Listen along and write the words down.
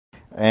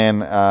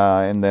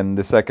And then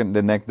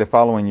the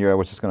following year, I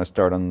was just going to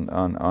start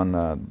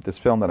on this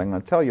film that I'm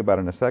going to tell you about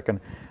in a second.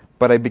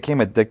 But I became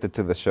addicted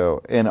to the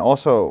show, and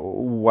also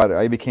what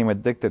I became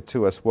addicted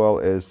to as well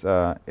is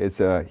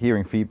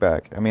hearing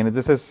feedback. I mean,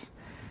 this is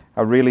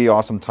a really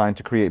awesome time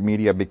to create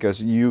media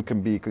because you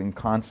can be in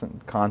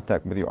constant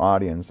contact with your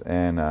audience,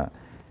 and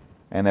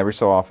every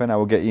so often I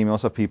will get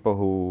emails of people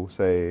who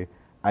say,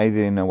 "I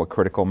didn't know what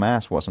critical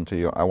mass was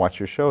until I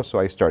watched your show, so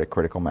I started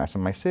critical mass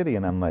in my city,"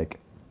 and I'm like,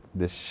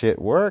 this shit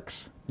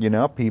works. You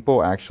know,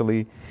 people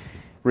actually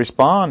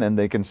respond, and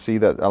they can see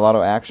that a lot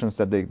of actions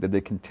that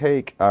they can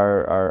take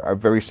are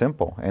very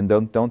simple and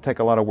don't take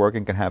a lot of work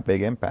and can have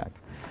big impact.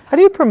 How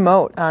do you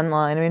promote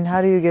online? I mean,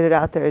 how do you get it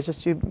out there? Is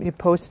just you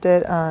post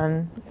it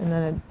on, and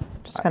then it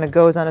just kind of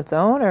goes on its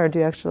own, or do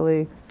you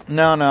actually?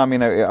 No. I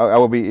mean,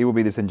 it would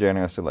be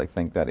disingenuous to like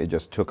think that it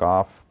just took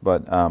off.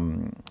 But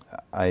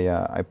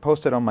I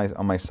posted on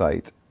my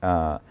site,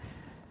 and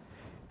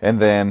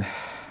then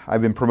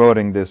I've been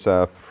promoting this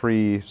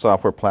free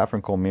software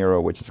platform called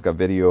Miro, which is like a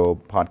video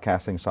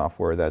podcasting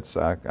software that's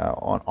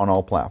on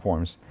all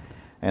platforms,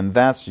 and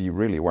that's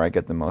really where I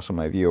get the most of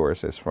my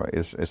viewers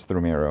is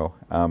through Miro.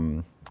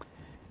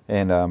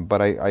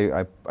 But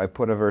I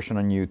put a version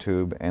on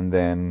YouTube, and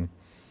then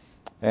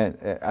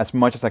as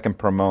much as I can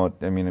promote,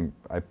 I mean,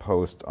 I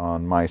post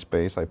on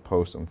MySpace, I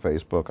post on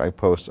Facebook, I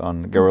post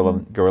on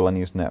Guerrilla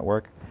News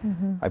Network.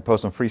 I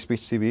post on Free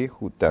Speech TV,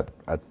 that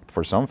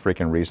for some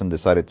freaking reason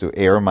decided to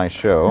air my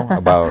show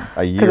about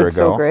a year ago. It's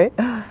so great.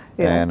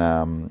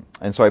 Yeah.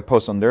 And so I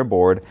post on their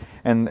board,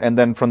 and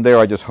then from there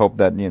I just hope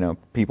that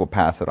people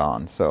pass it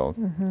on. So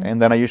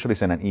and then I usually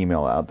send an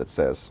email out that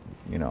says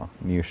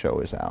new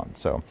show is out.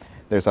 So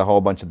there's a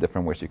whole bunch of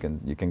different ways you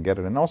can get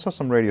it, and also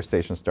some radio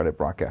stations started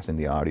broadcasting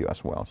the audio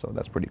as well. So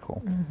that's pretty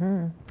cool.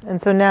 And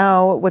so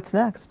now, what's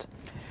next?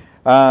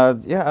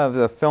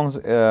 The film's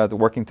the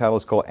working title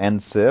is called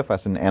End Civ,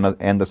 as in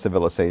end of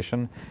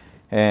civilization,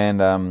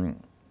 and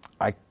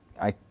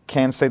I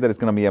can't say that it's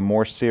going to be a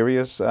more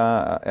serious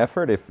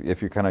effort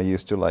if you're kind of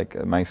used to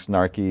like my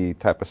snarky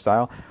type of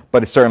style,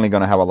 but it's certainly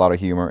going to have a lot of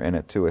humor in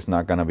it too. It's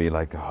not going to be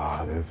like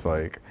this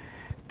like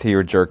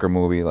tear-jerker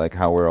movie like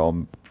how we're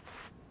all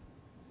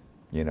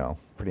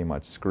pretty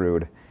much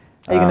screwed.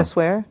 Are you going to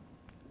swear?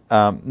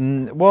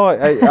 Well,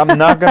 I'm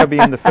not going to be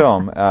in the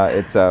film.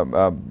 It's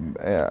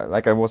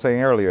like I was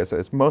saying earlier,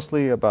 it's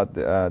mostly about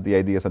the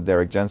ideas of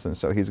Derek Jensen.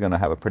 So he's going to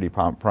have a pretty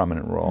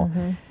prominent role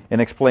in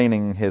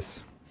explaining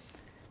his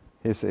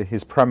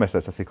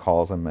premises, as he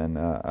calls them,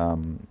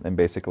 and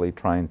basically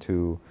trying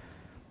to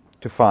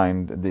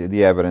find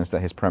the evidence that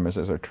his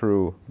premises are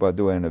true, but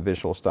do it in a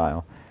visual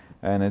style.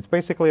 And it's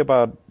basically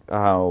about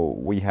how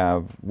we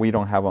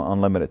don't have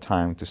unlimited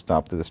time to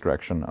stop the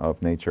destruction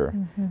of nature,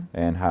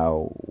 and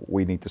how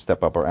we need to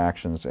step up our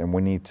actions, and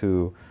we need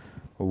to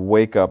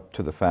wake up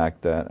to the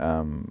fact that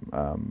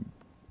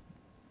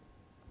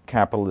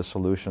capitalist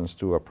solutions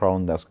to a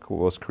problem that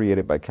was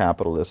created by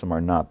capitalism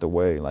are not the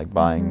way. Like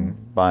buying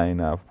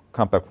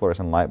compact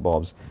fluorescent light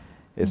bulbs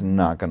is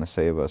not going to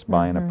save us.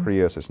 Buying a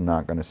Prius is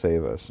not going to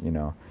save us.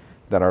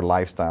 That our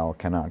lifestyle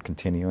cannot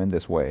continue in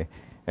this way.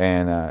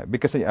 And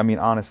because I mean,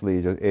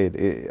 honestly,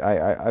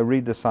 I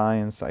read the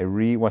science, I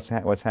read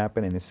what's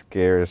happening. It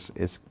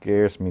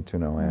scares me to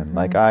no end.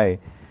 Like I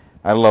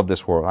love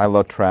this world. I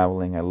love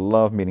traveling. I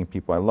love meeting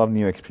people. I love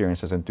new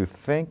experiences. And to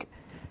think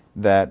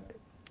that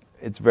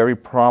it's very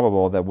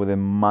probable that within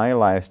my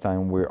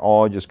lifetime we're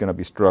all just going to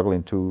be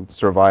struggling to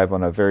survive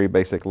on a very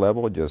basic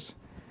level just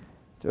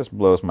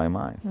blows my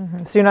mind.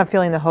 So you're not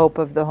feeling the hope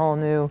of the whole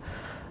new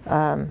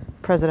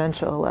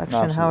presidential election?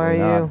 Absolutely How are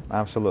not. you?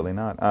 Absolutely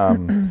not.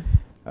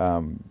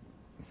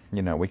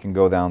 We can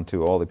go down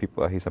to all the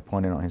people that he's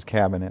appointed on his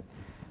cabinet,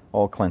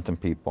 all Clinton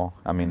people.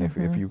 I mean, if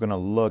you're going to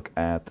look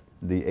at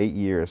the 8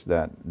 years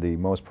that the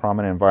most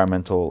prominent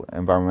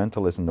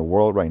environmentalist in the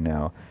world right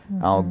now,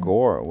 Al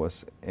Gore,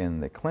 was in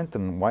the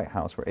Clinton White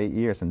House for 8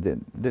 years and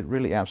did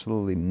really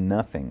absolutely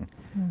nothing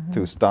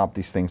to stop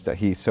these things that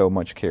he so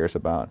much cares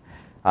about.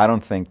 I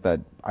don't think that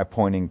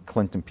appointing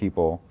Clinton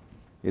people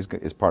is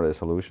part of the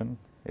solution.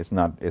 It's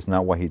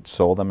not what he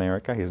sold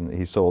America.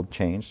 He sold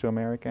change to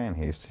America, and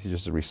he's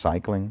just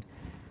recycling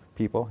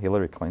people.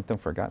 Hillary Clinton,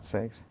 for God's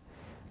sakes.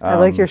 I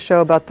like your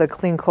show about the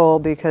clean coal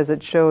because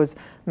it shows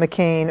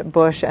McCain,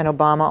 Bush, and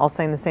Obama all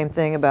saying the same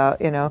thing about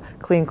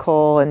clean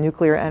coal and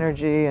nuclear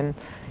energy, and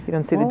you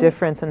don't see the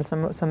difference in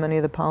so many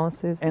of the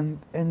policies. And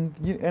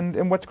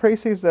what's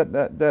crazy is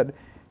that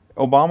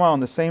Obama, on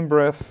the same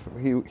breath,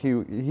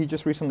 he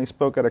just recently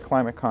spoke at a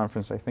climate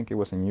conference. I think it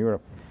was in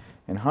Europe,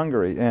 in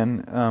Hungary,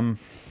 and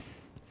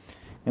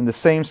in the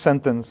same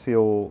sentence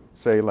he'll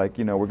say like,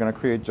 we're going to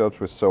create jobs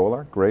with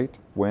solar, great,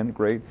 wind,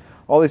 great,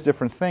 all these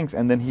different things,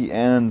 and then he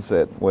ends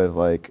it with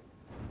like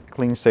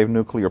clean, safe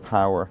nuclear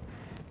power,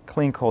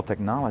 clean coal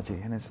technology,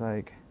 and it's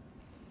like,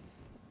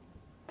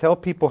 tell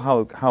people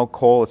how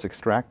coal is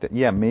extracted.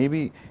 Yeah,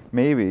 maybe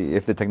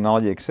if the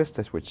technology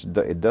exists, which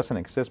it doesn't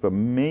exist, but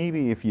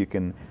maybe if you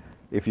can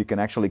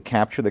actually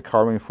capture the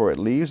carbon before it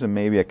leaves, and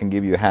maybe I can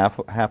give you half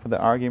of the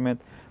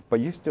argument. but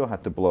you still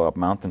have to blow up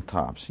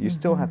mountaintops. You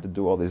still have to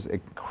do all this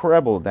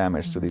incredible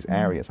damage to these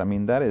areas. I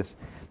mean, that is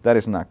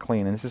not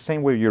clean. And it's the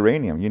same with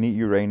uranium. You need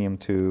uranium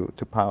to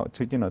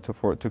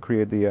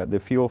create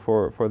the fuel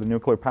for the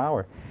nuclear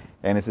power.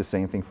 And it's the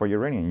same thing for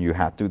uranium. You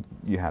have to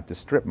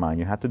strip mine.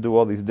 You have to do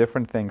all these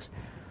different things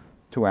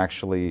to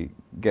actually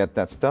get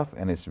that stuff,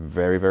 and it's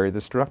very, very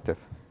destructive.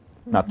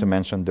 Not to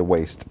mention the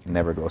waste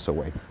never goes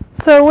away.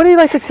 So what do you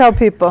like to tell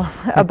people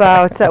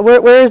about,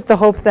 where's the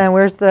hope then?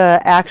 Where's the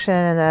action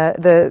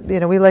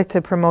and we like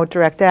to promote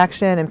direct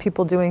action and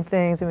people doing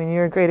things. I mean,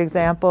 you're a great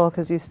example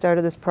because you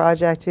started this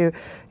project. You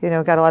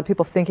got a lot of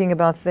people thinking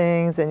about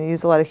things and you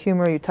use a lot of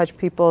humor. You touch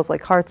people's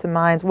hearts and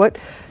minds. What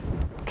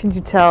can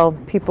you tell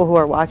people who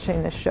are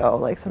watching this show,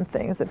 like some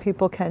things that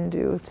people can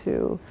do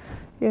to,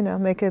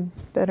 make a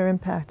better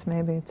impact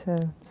maybe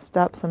to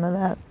stop some of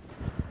that?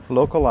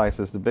 Localize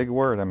is the big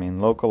word. I mean,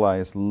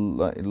 localize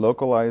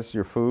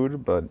your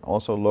food, but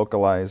also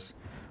localize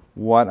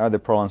what are the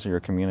problems in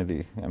your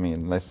community. I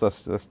mean, let's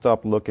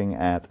stop looking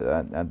at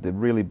the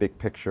really big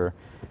picture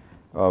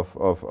of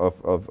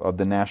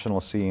the national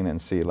scene and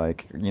see,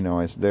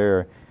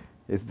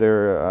 is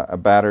there a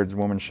battered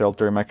women's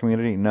shelter in my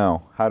community?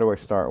 No. How do I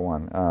start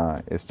one?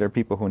 Is there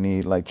people who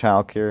need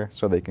childcare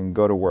so they can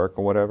go to work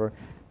or whatever?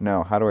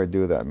 No. How do I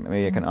do that?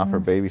 Maybe I can offer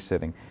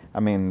babysitting. I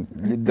mean,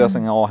 it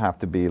doesn't all have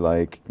to be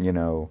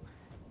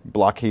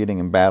blockading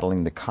and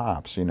battling the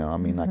cops. I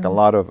mean, a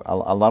lot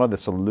of the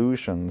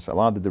solutions, a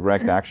lot of the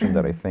direct action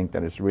that I think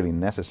that is really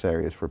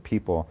necessary is for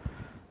people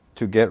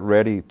to get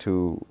ready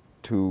to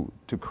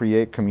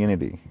create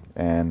community.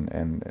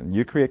 And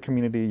you create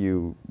community,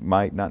 you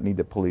might not need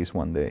the police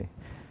one day.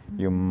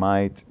 You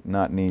might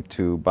not need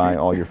to buy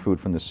all your food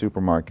from the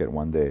supermarket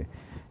one day.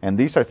 And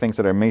these are things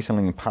that are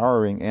amazingly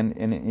empowering, and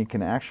it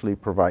can actually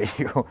provide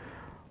you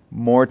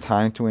more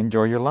time to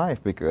enjoy your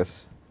life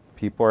because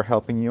people are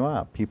helping you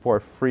out. People are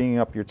freeing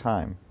up your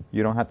time.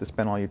 You don't have to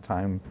spend all your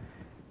time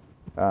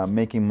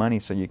making money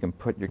so you can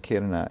put your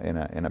kid in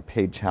a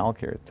paid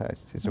childcare type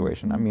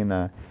situation. I mean,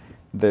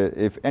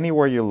 if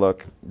anywhere you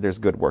look, there's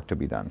good work to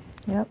be done.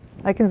 Yep,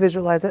 I can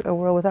visualize it. A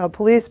world without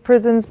police,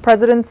 prisons,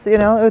 presidents.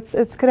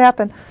 It could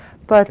happen.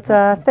 But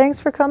thanks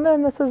for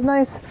coming. This was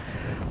nice.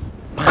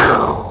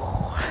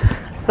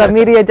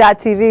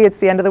 Submedia.tv, it's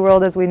the end of the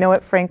world as we know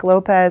it. Frank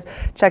Lopez,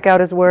 check out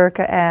his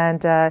work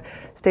and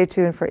stay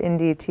tuned for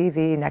Indy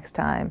TV next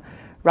time.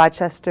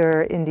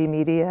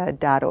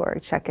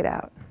 RochesterIndyMedia.org, check it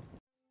out.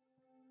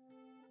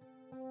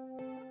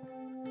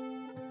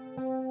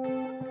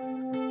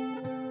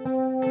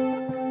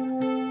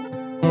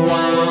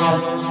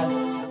 Wow.